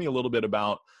tell me a little bit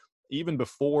about even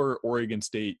before Oregon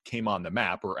State came on the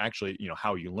map, or actually,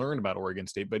 how you learned about Oregon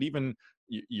State, but even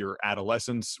your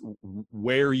adolescence,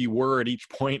 where you were at each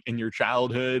point in your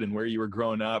childhood and where you were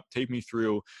growing up. Take me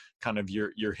through kind of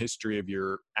your history of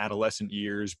your adolescent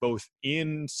years, both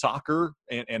in soccer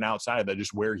and outside of that,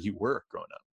 just where you were growing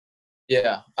up.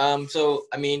 Yeah. So,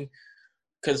 I mean,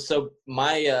 I've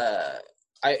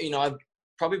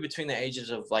probably between the ages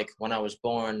of like when I was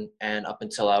born and up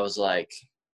until I was like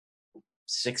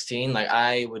 16, like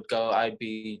I'd live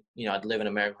in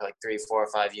America for like 3, 4,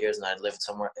 or 5 years, and I'd live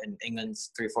somewhere in England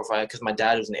 3, 4, 5, because my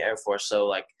dad was in the Air Force. So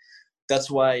like that's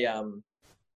why I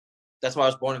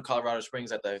was born in Colorado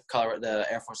Springs at the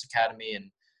Air Force Academy,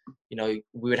 and we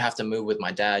would have to move with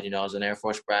my dad. I was an Air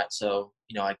Force brat, so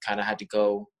I kind of had to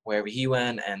go wherever he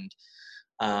went, and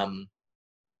so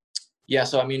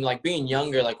I mean, like being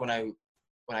younger, like when I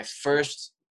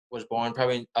first was born,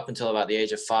 probably up until about the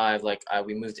age of 5, like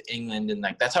we moved to England, and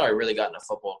like that's how I really got into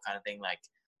football, kind of thing. Like,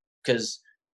 because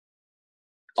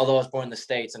although I was born in the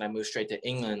States and I moved straight to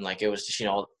England, like it was just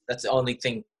that's the only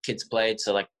thing kids played,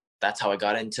 so like that's how I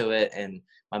got into it. And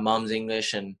my mom's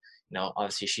English, and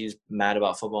obviously she's mad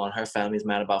about football, and her family's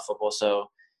mad about football. So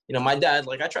my dad,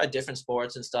 like I tried different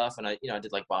sports and stuff, and I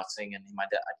did like boxing, and I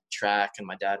did track, and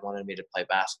my dad wanted me to play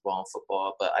basketball and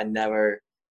football, but I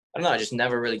just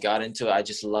never really got into it. I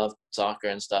just loved soccer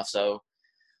and stuff. So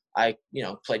I,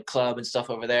 played club and stuff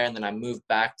over there. And then I moved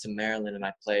back to Maryland, and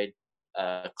I played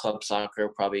club soccer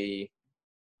probably,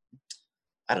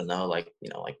 I don't know, like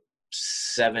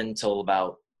 7 till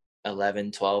about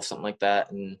 11, 12, something like that.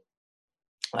 And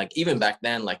like even back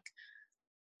then, like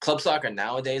club soccer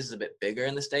nowadays is a bit bigger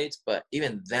in the States, but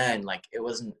even then, like there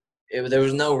was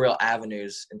no real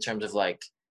avenues in terms of like,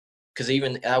 because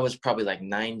even I was probably like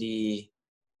 99,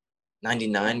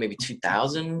 maybe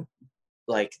 2000,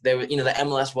 like there was, the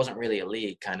MLS wasn't really a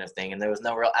league kind of thing, and there was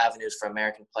no real avenues for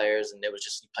American players, and it was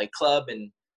just you play club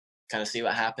and kind of see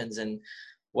what happens. And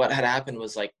what had happened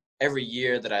was like every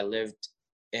year that I lived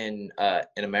in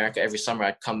America, every summer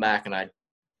I'd come back and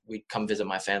we'd come visit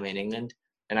my family in England,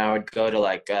 and I would go to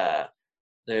like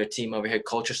their team over here,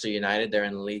 Colchester United. They're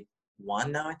in League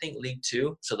One now, I think, League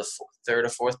Two, so the third or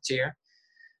fourth tier,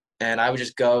 and I would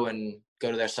just go to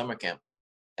their summer camp.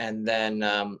 And then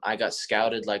I got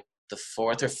scouted like the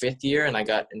 4th or 5th year, and I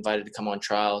got invited to come on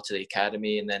trial to the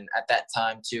academy. And then at that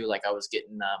time too, like I was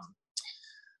getting,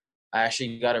 I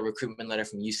actually got a recruitment letter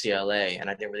from UCLA, and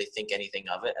I didn't really think anything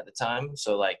of it at the time.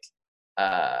 So like,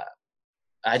 I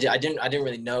didn't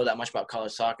really know that much about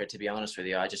college soccer, to be honest with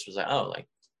you. I just was like, oh, like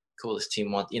cool, this team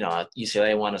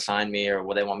UCLA want to sign me,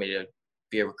 or they want me to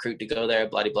be a recruit to go there,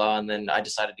 blah, blah, blah. And then I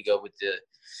decided to go with the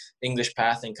English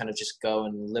path and kind of just go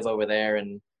and live over there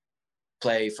and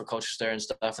play for Colchester and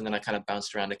stuff. And then I kind of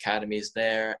bounced around academies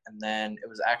there. And then it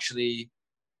was actually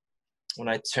when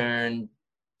I turned,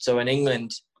 so in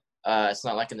England, it's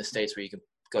not like in the States where you can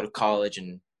go to college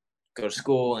and go to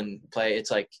school and play.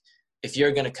 It's like, if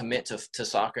you're going to commit to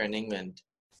soccer in England,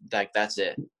 like that's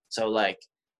it. So like,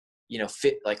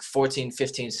 like 14,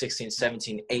 15, 16,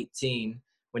 17, 18,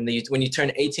 when you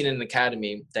turn 18 in an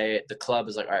academy, the club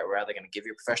is like, all right, we're either going to give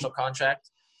you a professional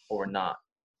contract or we're not.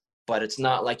 But it's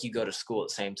not like you go to school at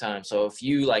the same time. So if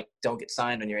you like don't get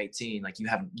signed when you're 18, like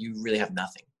you really have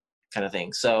nothing, kind of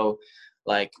thing. So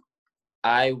like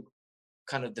I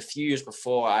kind of the few years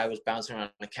before, I was bouncing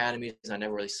around academies and I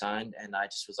never really signed, and I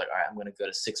just was like, all right, I'm going to go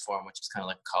to sixth form, which is kind of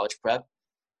like college prep.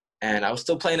 And I was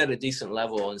still playing at a decent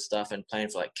level and stuff, and playing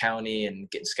for like county and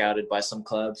getting scouted by some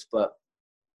clubs, but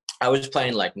I was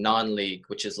playing like non-league,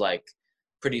 which is like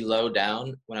pretty low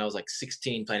down, when I was like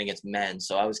 16 playing against men.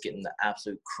 So I was getting the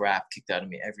absolute crap kicked out of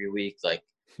me every week, like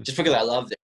just because I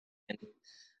loved it.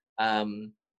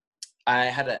 And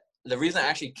the reason I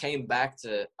actually came back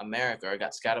to America, or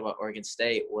got scouted by Oregon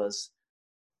State, was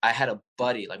I had a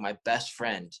buddy, like my best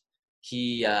friend.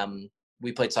 We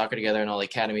played soccer together in all the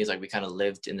academies. Like we kind of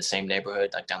lived in the same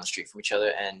neighborhood, like down the street from each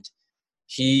other. And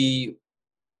he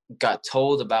got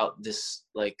told about this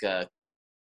like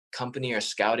company or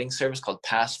scouting service called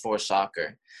Pass4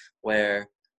 Soccer, where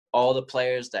all the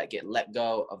players that get let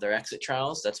go of their exit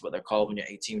trials, that's what they're called when you're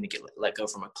 18, when you get let go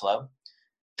from a club,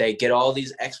 they get all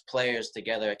these ex-players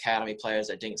together, academy players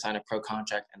that didn't sign a pro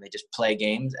contract, and they just play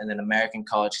games, and then American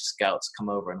college scouts come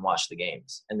over and watch the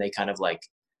games, and they kind of like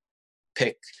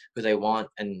pick who they want.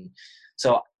 And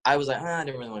so I was like, I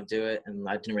didn't really want to do it, and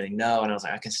I didn't really know, and I was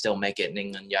like, I can still make it in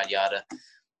England, yada yada.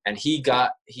 And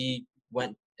he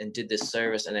went and did this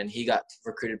service, and then he got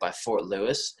recruited by Fort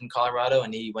Lewis in Colorado,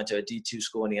 and he went to a D2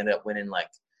 school, and he ended up winning like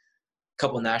a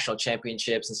couple national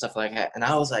championships and stuff like that. And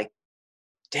I was like,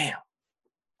 damn,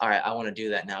 all right, I want to do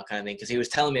that now, kind of thing. Because he was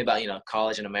telling me about,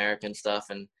 college and America and stuff.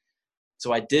 And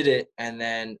so I did it. And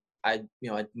then I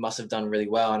must have done really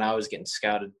well. And I was getting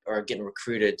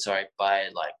recruited, by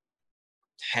like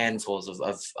handfuls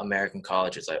of American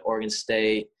colleges, like Oregon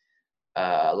State,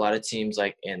 a lot of teams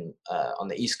like on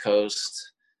the East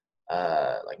Coast,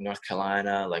 like North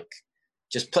Carolina, like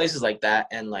just places like that.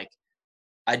 And like,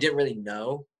 I didn't really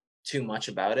know too much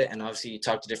about it. And obviously you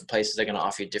talk to different places, they're going to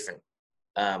offer you different,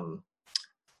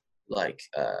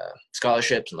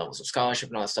 scholarships and levels of scholarship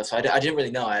and all that stuff. So I didn't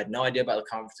really know. I had no idea about the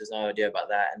conferences, no idea about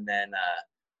that. And then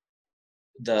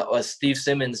Steve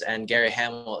Simmons and Gary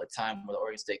Hamill at the time were the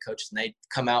Oregon State coaches, and they'd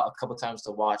come out a couple times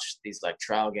to watch these like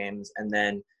trial games. And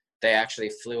then they actually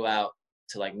flew out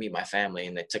to like meet my family,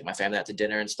 and they took my family out to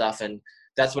dinner and stuff. And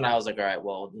that's when I was like, all right,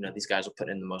 well, these guys will put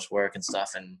in the most work and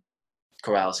stuff. And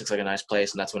Corvallis looks like a nice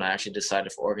place. And that's when I actually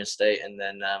decided for Oregon State. And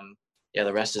then,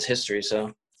 the rest is history.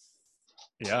 So.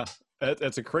 Yeah,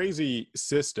 that's a crazy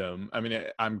system. I mean,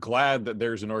 I'm glad that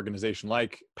there's an organization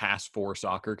like Pass4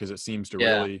 Soccer, because it seems to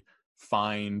really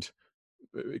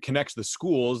connects the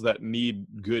schools that need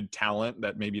good talent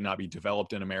that maybe not be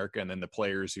developed in America, and then the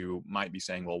players who might be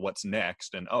saying, well, what's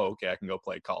next? And, okay, I can go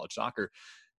play college soccer.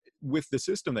 With the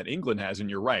system that England has, and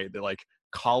you're right, that like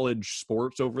college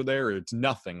sports over there, it's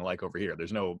nothing like over here.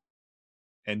 There's no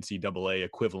NCAA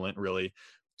equivalent really.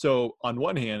 So on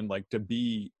one hand, like to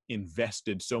be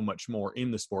invested so much more in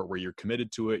the sport where you're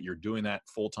committed to it, you're doing that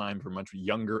full time from a much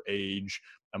younger age,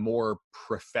 a more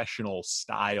professional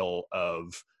style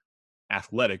of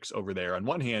athletics over there on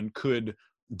one hand could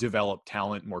develop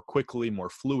talent more quickly, more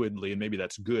fluidly, and maybe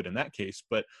that's good in that case.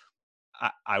 But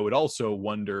I would also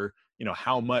wonder,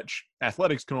 how much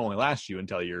athletics can only last you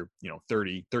until you're,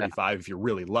 30, 35, if you're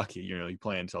really lucky, you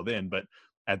play until then. But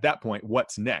at that point,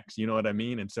 what's next? You know what I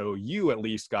mean? And so you at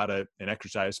least got an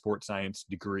exercise sports science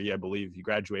degree. I believe you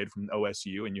graduated from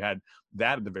OSU, and you had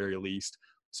that at the very least.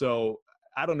 So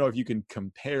I don't know if you can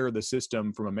compare the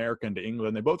system from America to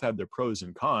England. They both have their pros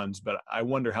and cons, but I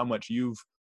wonder how much you've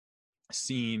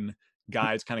seen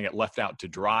guys kind of get left out to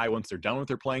dry once they're done with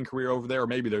their playing career over there, or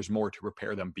maybe there's more to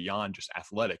prepare them beyond just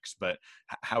athletics. But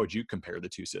how would you compare the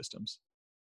two systems?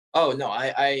 Oh, no,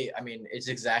 I mean, it's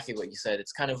exactly what you said.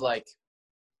 It's kind of like,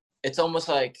 it's almost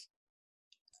like,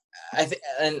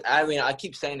 I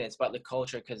keep saying it's about the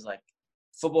culture, because like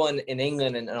football in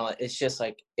England and all, it's just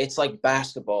like, it's like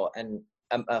basketball and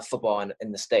football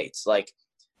in the States. Like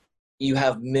you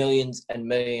have millions and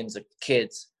millions of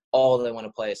kids, all they want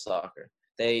to play is soccer.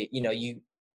 They,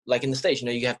 like in the States,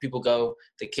 you have people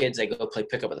the kids, they go play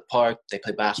pickup at the park, they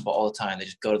play basketball all the time. They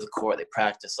just go to the court, they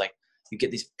practice. Like you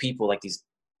get these people like these,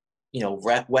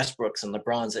 Westbrooks and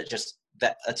LeBrons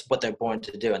that's what they're born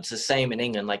to do. And it's the same in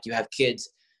England. Like you have kids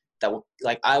that will,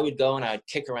 like I would go and I'd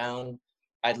kick around.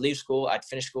 I'd leave school, I'd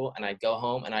finish school, and I'd go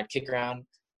home and I'd kick around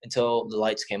until the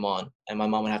lights came on, and my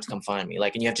mom would have to come find me.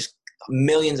 Like, and you have just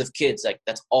millions of kids, like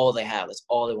that's all they have. That's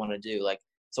all they want to do. Like,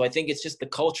 so I think it's just the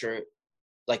culture,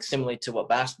 like similarly to what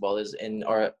basketball is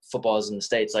or football is in the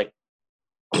States. Like,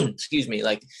 excuse me,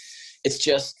 like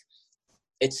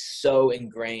it's so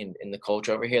ingrained in the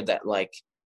culture over here that like,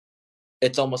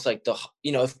 it's almost like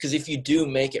because if you do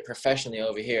make it professionally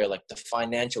over here, like the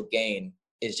financial gain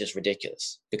is just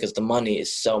ridiculous, because the money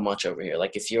is so much over here.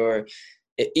 Like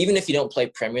even if you don't play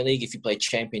Premier League, if you play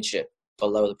Championship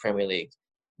below the Premier League,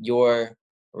 you're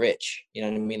rich. You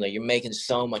know what I mean? Like you're making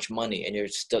so much money, and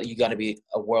you got to be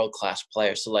a world-class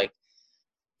player. So like,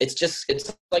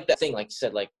 it's like that thing, like you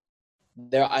said, like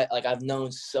I've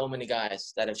known so many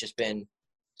guys that have just been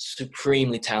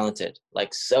supremely talented,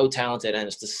 like so talented, and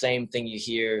it's the same thing you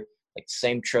hear, like the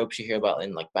same tropes you hear about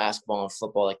in like basketball and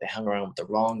football. Like they hung around with the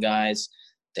wrong guys,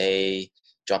 they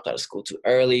dropped out of school too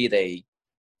early, they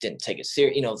didn't take it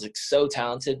serious. It's like so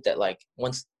talented that like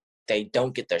once they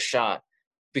don't get their shot,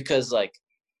 because like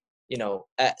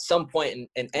at some point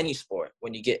in any sport,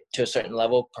 when you get to a certain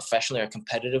level professionally or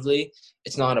competitively,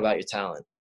 it's not about your talent.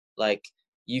 Like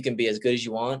you can be as good as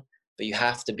you want, but you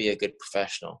have to be a good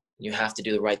professional. You have to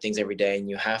do the right things every day, and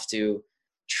you have to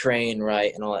train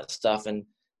right and all that stuff. And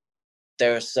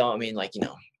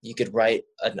you could write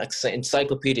an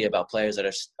encyclopedia about players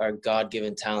that are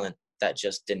God-given talent that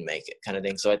just didn't make it kind of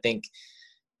thing. So I think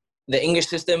the English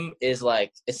system is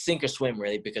like, it's sink or swim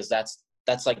really, because that's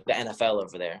like the NFL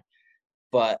over there.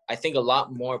 But I think a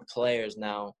lot more players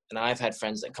now, and I've had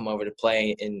friends that come over to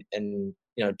play and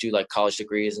do like college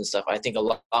degrees and stuff. I think a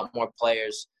lot more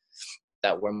players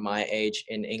that were my age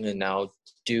in England now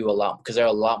do a lot, because there are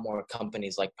a lot more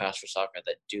companies like Pass for Soccer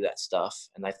that do that stuff.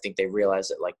 And I think they realize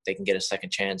that like they can get a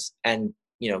second chance and,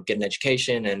 get an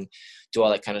education and do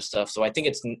all that kind of stuff. So I think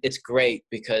it's great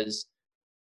because,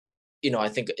 I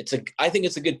think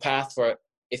it's a good path for,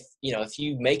 if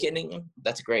you make it in England,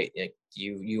 that's great. Like,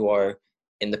 you are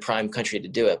in the prime country to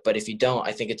do it. But if you don't,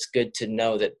 I think it's good to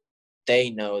know that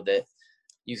they know that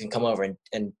you can come over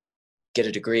and get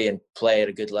a degree and play at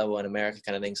a good level in America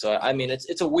kind of thing. So, I mean,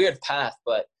 it's a weird path,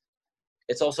 but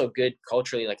it's also good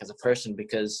culturally, like as a person,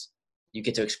 because you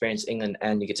get to experience England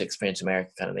and you get to experience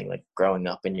America kind of thing, like growing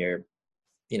up in your,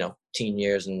 teen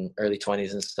years and early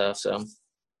 20s and stuff. So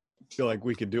I feel like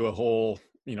we could do a whole,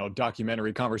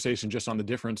 documentary conversation just on the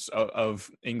difference of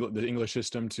the English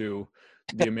system to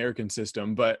the American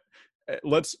system. But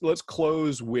let's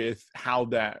close with how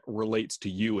that relates to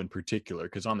you in particular,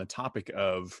 because on the topic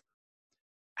of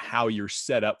how you're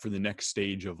set up for the next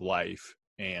stage of life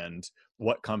and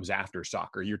what comes after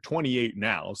soccer. You're 28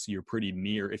 now, so you're pretty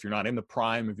near. If you're not in the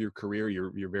prime of your career,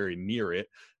 you're very near it.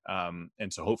 And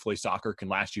so hopefully soccer can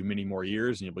last you many more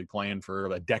years and you'll be playing for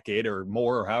a decade or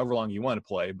more, or however long you want to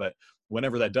play. But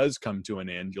whenever that does come to an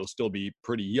end, you'll still be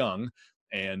pretty young.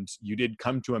 And you did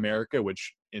come to America,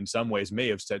 which in some ways may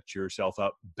have set yourself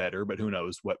up better, but who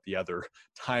knows what the other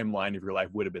timeline of your life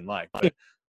would have been like. But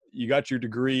you got your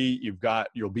degree,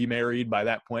 you'll be married by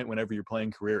that point whenever your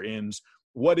playing career ends.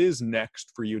 What is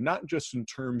next for you? Not just in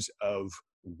terms of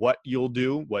what you'll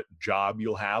do, what job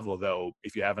you'll have, although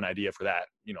if you have an idea for that,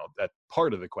 that's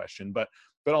part of the question, but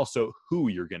also who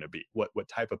you're going to be, what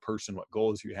type of person, what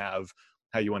goals you have,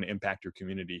 how you want to impact your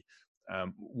community.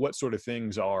 What sort of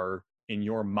things are in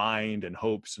your mind and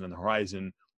hopes and on the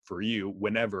horizon for you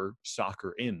whenever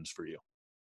soccer ends for you?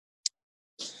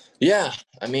 Yeah,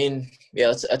 I mean,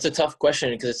 that's a tough question,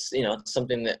 because it's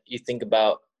something that you think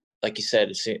about. Like you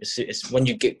said, it's when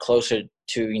you get closer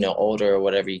to older or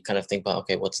whatever, you kind of think about,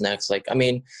 okay, what's next? Like, I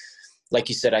mean, like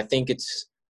you said, I think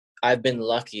I've been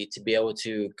lucky to be able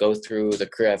to go through the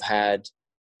career I've had,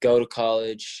 go to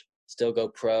college, still go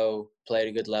pro, play at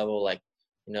a good level, like,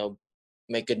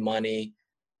 make good money,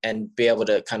 and be able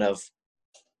to kind of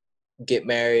get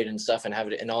married and stuff and have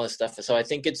it and all this stuff. So I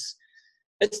think it's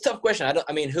a tough question.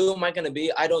 I mean, who am I going to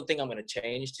be? I don't think I'm going to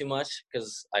change too much,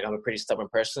 because like I'm a pretty stubborn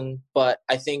person. But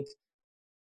I think,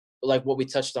 like what we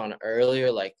touched on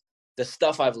earlier, like the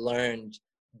stuff I've learned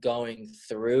going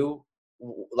through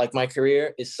like my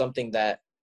career is something that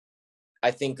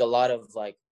I think a lot of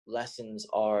like lessons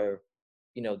are,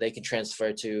 they can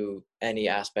transfer to any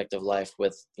aspect of life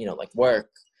with, like work,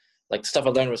 like stuff I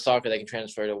learned with soccer, they can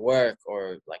transfer to work,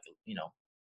 or like,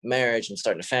 marriage and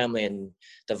starting a family, and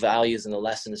the values and the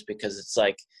lessons, because it's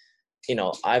like,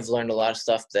 I've learned a lot of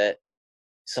stuff that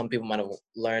some people might have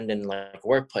learned in like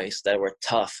workplace that were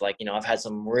tough. Like, I've had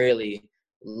some really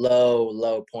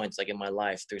low points like in my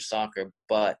life through soccer,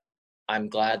 but I'm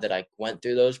glad that I went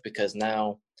through those, because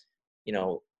now,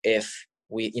 if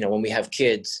we, when we have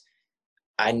kids,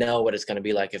 I know what it's going to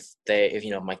be like if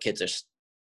my kids are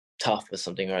tough with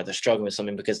something or they're struggling with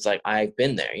something, because it's like I've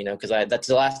been there, because that's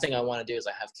the last thing I want to do is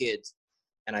I have kids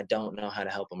and I don't know how to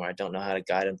help them, or I don't know how to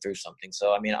guide them through something.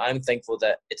 So I mean, I'm thankful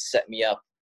that it's set me up,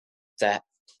 that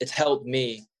it's helped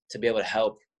me to be able to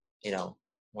help,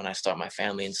 when I start my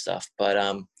family and stuff. But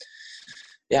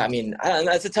yeah, I mean,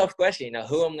 that's a tough question.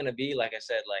 Who I'm gonna be. Like I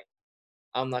said, like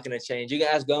I'm not gonna change. You can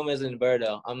ask Gomez and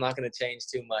Berto. I'm not gonna change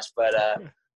too much, but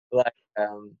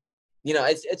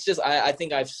it's just I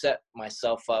think I've set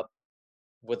myself up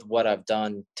with what I've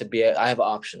done to be. I have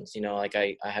options. Like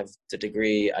I have the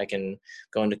degree. I can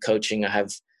go into coaching. I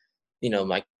have,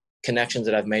 my connections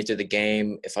that I've made through the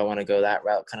game, if I want to go that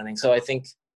route kind of thing. So I think,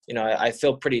 I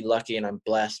feel pretty lucky and I'm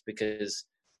blessed, because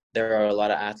there are a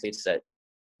lot of athletes that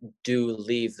do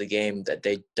leave the game that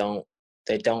they don't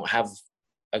have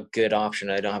a good option.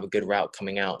 They don't have a good route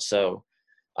coming out. So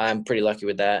I'm pretty lucky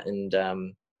with that. And,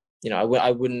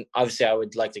 I wouldn't, obviously I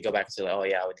would like to go back and say, like, oh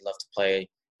yeah, I would love to play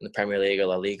in the Premier League or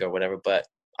La Liga or whatever, but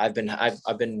I've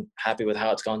been happy with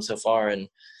how it's gone so far. And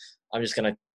I'm just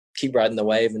going to keep riding the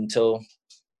wave until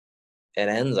it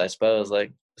ends, I suppose.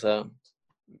 Like, so.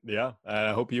 Yeah.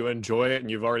 I hope you enjoy it, and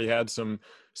you've already had some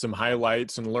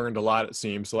highlights and learned a lot, it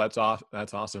seems. So that's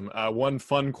awesome. One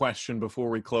fun question before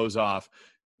we close off.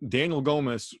 Daniel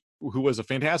Gomez, who was a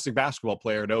fantastic basketball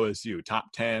player at OSU,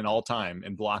 top 10 all time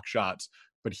in block shots,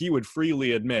 but he would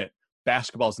freely admit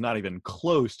basketball's not even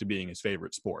close to being his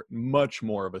favorite sport. Much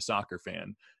more of a soccer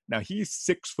fan. Now he's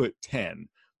 6'10".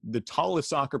 The tallest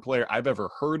soccer player I've ever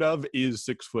heard of is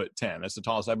 6'10". That's the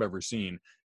tallest I've ever seen.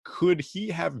 Could he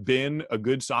have been a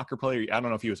good soccer player? I don't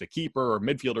know if he was a keeper or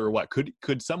midfielder or what.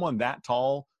 Could someone that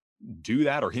tall do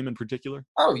that, or him in particular?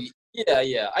 Oh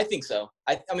yeah, I think so.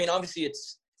 I mean, obviously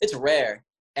it's rare,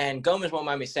 and Gomez won't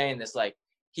mind me saying this. Like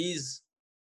he's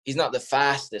not the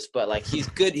fastest, but like he's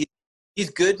good. He's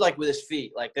good like with his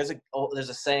feet. Like there's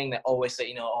a saying that always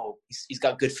say, he's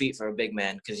got good feet for a big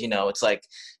man, because it's like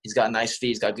he's got nice feet,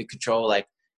 he's got good control. Like,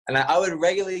 and I would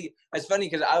regularly. It's funny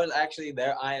because I was actually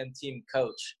their IM team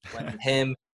coach when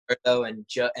him, Berto, and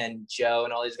Joe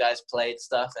and all these guys played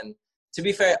stuff. And to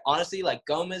be fair, honestly, like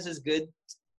Gomez is a good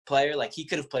player. Like he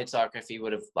could have played soccer if he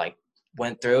would have like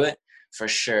went through it for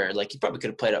sure. Like he probably could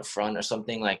have played up front or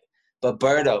something. Like, but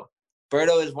Berto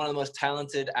is one of the most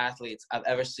talented athletes I've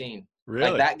ever seen.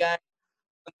 Really? Like that guy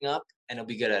coming up and he'll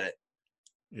be good at it.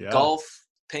 Yeah. Golf,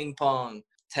 ping pong,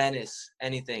 tennis,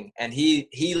 anything. And he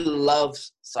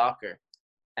loves soccer.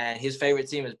 And his favorite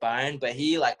team is Bayern. But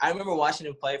I remember watching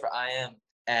him play for IM,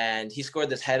 and he scored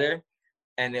this header,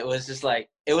 and it was like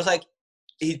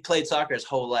he played soccer his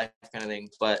whole life kind of thing.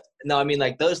 But no, I mean,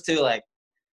 like those two, like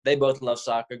they both love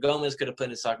soccer. Gomez could have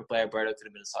been a soccer player. Berto could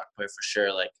have been a soccer player for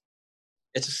sure. Like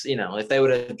it's just, if they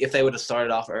would have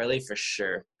started off early, for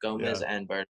sure, Gomez and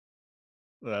Berto.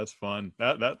 That's fun.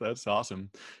 That's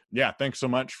awesome. Yeah, thanks so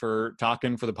much for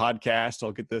talking for the podcast.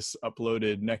 I'll get this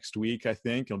uploaded next week, I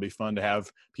think. It'll be fun to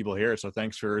have people here. So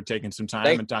thanks for taking some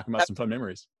time and talking about some fun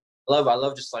memories. I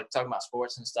love just like talking about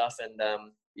sports and stuff.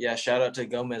 And shout out to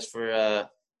Gomez for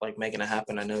like making it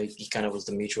happen. I know he kind of was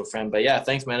the mutual friend. But yeah,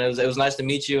 thanks, man. It was nice to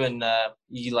meet you, and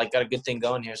you like got a good thing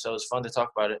going here. So it was fun to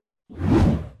talk about it.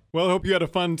 Well, I hope you had a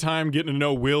fun time getting to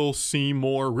know Will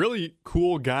Seymour. Really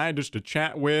cool guy just to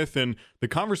chat with. And the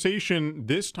conversation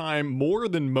this time, more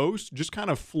than most, just kind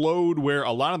of flowed where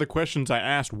a lot of the questions I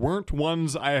asked weren't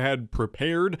ones I had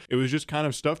prepared. It was just kind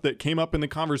of stuff that came up in the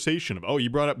conversation of, you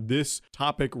brought up this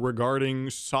topic regarding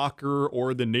soccer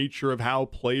or the nature of how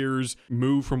players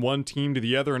move from one team to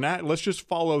the other. And let's just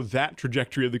follow that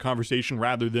trajectory of the conversation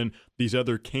rather than these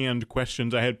other canned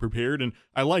questions I had prepared. And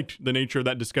I liked the nature of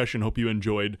that discussion. Hope you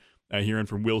enjoyed hearing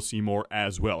from Will Seymour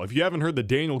as well. If you haven't heard the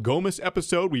Daniel Gomez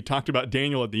episode, we talked about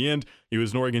Daniel at the end. He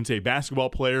was an Oregon State basketball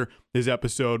player. His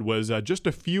episode was just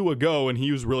a few ago, and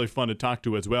he was really fun to talk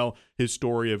to as well. His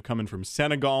story of coming from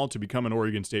Senegal to become an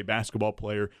Oregon State basketball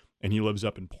player, and he lives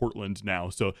up in Portland now.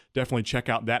 So definitely check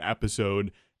out that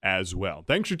episode as well.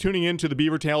 Thanks for tuning in to the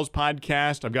Beaver Tales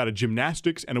podcast. I've got a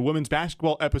gymnastics and a women's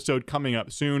basketball episode coming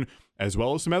up soon, as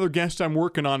well as some other guests I'm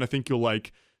working on I think you'll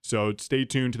like. So stay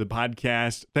tuned to the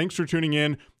podcast. Thanks for tuning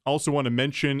in. Also want to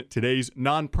mention today's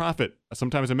nonprofit.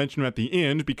 Sometimes I mention them at the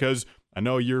end because I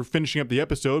know you're finishing up the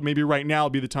episode. Maybe right now will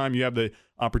be the time you have the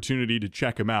opportunity to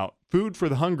check them out. Food for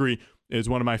the Hungry is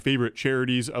one of my favorite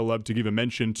charities I love to give a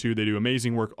mention to. They do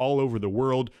amazing work all over the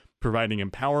world, providing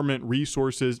empowerment,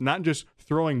 resources, not just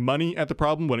throwing money at the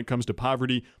problem when it comes to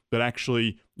poverty, but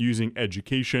actually using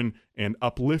education and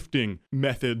uplifting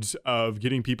methods of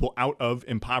getting people out of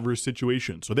impoverished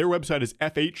situations. So their website is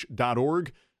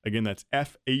fh.org. Again, that's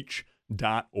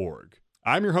fh.org.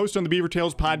 I'm your host on the Beaver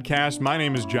Tales podcast. My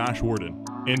name is Josh Warden.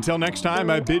 Until next time,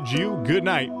 I bid you good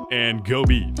night and go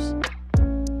Beavs.